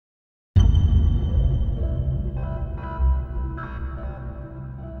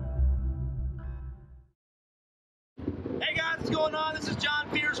going on? This is John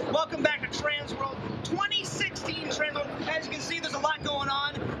Pierce. Welcome back to TransWorld 2016 TransWorld. As you can see, there's a lot going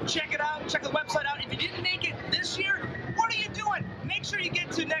on. Check it out. Check the website out. If you didn't make it this year, what are you doing? Make sure you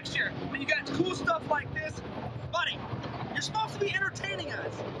get to next year. When you got cool stuff like this, buddy, you're supposed to be entertaining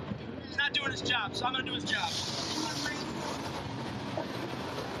us. He's not doing his job, so I'm going to do his job.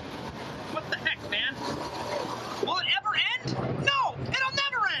 What the heck, man? Will it ever end? No, it'll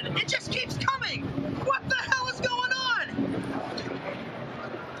never end. It just keeps coming. What the hell is going on?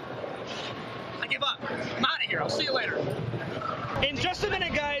 I give up. I'm out of here. I'll see you later. In just a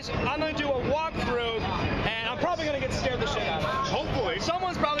minute, guys, I'm going to do a walkthrough, and I'm probably going to get scared the shit out of me. Hopefully.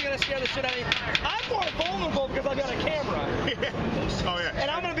 Someone's probably going to scare the shit out of me. I'm more vulnerable because I've got a camera. Oh, yeah. And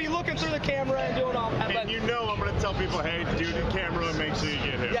I'm going to be looking through the camera and doing all that. And you know I'm going to tell people, hey, do the camera and make sure you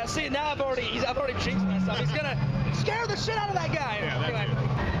get him. Yeah, see, now I've already jinxed myself. He's going to scare the shit out of that guy. Yeah, that's it.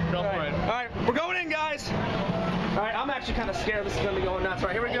 Go for it. All right, we're going in, guys. All right, I'm actually kind of scared. This is going to be going nuts. All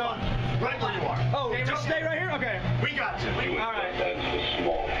right, here we go. Right where you are. Oh, just stay right here? Okay. We got you. All right.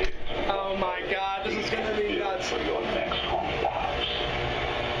 Oh, my God. This is going to be nuts. For your next haunted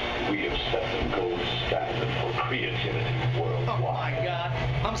house, we have set the gold standard for creativity worldwide. Oh, my God.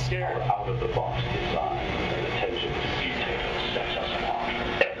 I'm scared. Our out-of-the-box design and attention to detail sets us apart from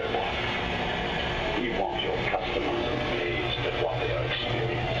everyone. We want your customers amazed at what they are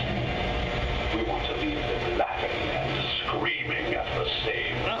experiencing. We want to leave them laughing and screaming at the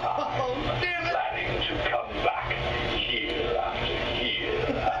same time. Oh, damn it. Planning to come back year after year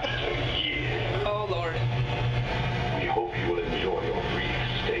after year. Oh, Lord. We hope you will enjoy your brief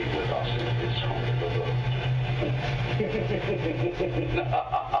stay with us in this haunted abode.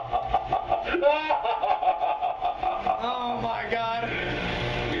 Oh, my God.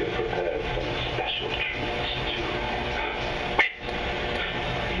 We have prepared some special treats too. Wait!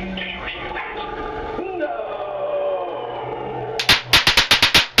 Do you hear that? No!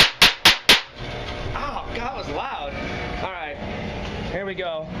 Oh, God, that was loud. All right, here we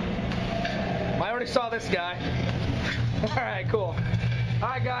go. I already saw this guy. All right, cool. All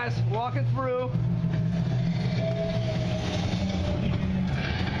right, guys, walking through.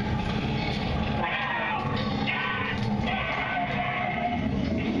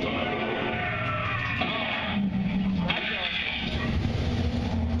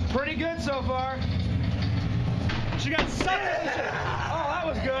 Pretty good so far. She got sucked. Oh, that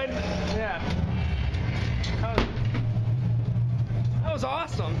was good. Yeah. That was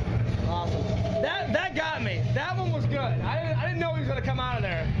awesome. Awesome. That got me. That one was good. I didn't know he was gonna come out of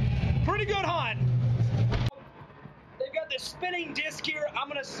there. Pretty good haunt. They've got this spinning disc here. I'm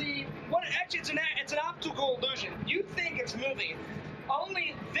gonna see what. Actually, it's an optical illusion. You think it's moving.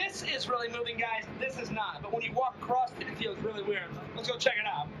 Only this is really moving, guys. This is not. But when you walk across it, it feels really weird. Let's go check it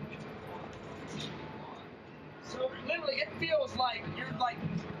out. So literally, it feels like you're like.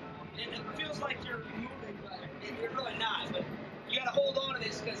 It feels like you're moving, but you're really not. But you gotta hold on to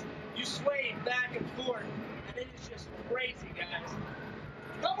this because you sway back and forth, and it is just crazy, guys.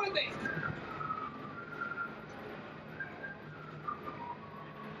 Come with me.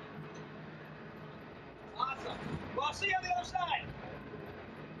 Awesome. Well, I'll see you on the other side.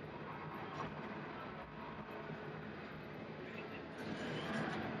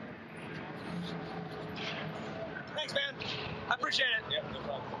 Thanks, man. I appreciate it. Yeah, no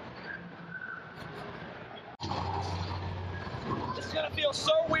problem. This is gonna feel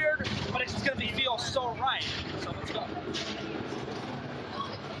so weird, but it's just gonna feel so right. So let's go.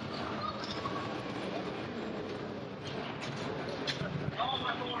 Oh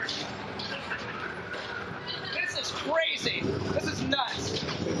my Lord. This is crazy. This is nuts.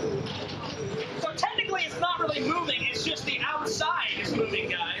 So technically it's not really moving, it's just the outside is moving,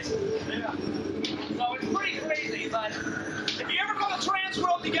 guys. Yeah. So it's pretty crazy, but if you ever go to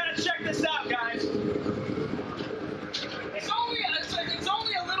TransWorld, you gotta check this out, guys. It's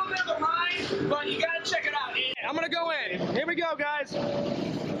only a little bit of a ride, but you gotta check it out. I'm gonna go in. Here we go, guys.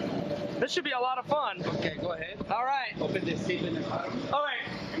 This should be a lot of fun. Okay, go ahead. All right. Open the seat in the bottom. All right.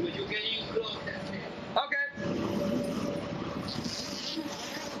 And when you get in close, that's it. Okay.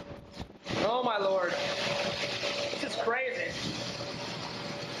 Oh my Lord. This is crazy.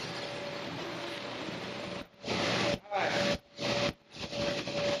 All right.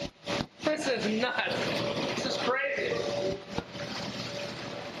 This is nuts. This is crazy.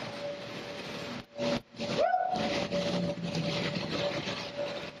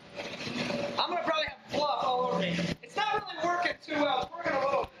 I'm gonna probably have fluff all over me. It's not really working too well. It's working a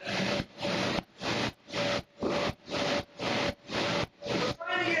little bit. We're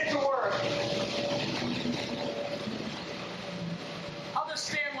trying to get it to work.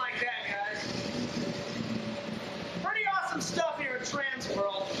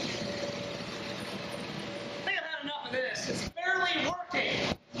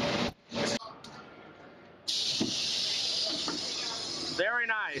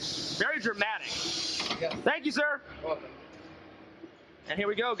 dramatic. Yeah. Thank you, sir. Welcome. And here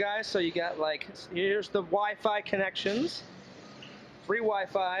we go, guys. So you got like, here's the Wi-Fi connections. Free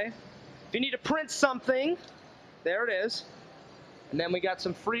Wi-Fi. If you need to print something, there it is. And then we got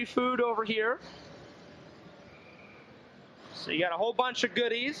some free food over here. So you got a whole bunch of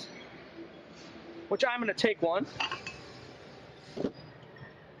goodies, which I'm gonna take one.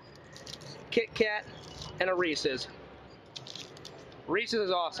 Kit Kat and a Reese's. Reese's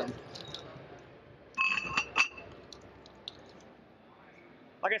is awesome.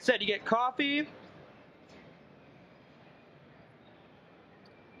 Like I said, you get coffee,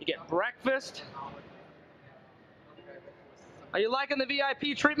 you get breakfast. Are you liking the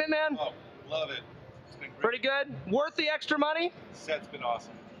VIP treatment, man? Oh, love it. It's been great. Pretty good? Worth the extra money? The set's been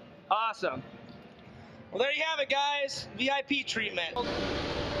awesome. Awesome. Well, there you have it, guys. VIP treatment.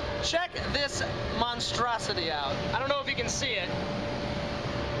 Check this monstrosity out. I don't know if you can see it.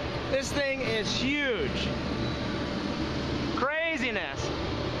 This thing is huge. Craziness.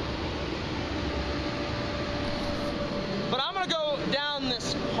 But I'm gonna go down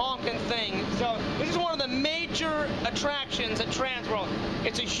this honking thing. So this is one of the major attractions at TransWorld.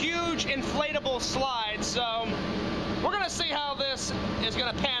 It's a huge inflatable slide, so we're gonna see how this is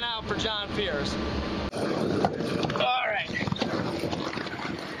gonna pan out for John Fears. All right.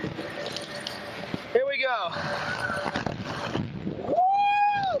 Here we go.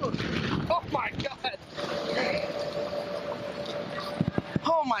 Woo! Oh my God.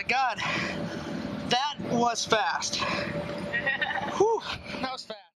 Oh my God. That was fast.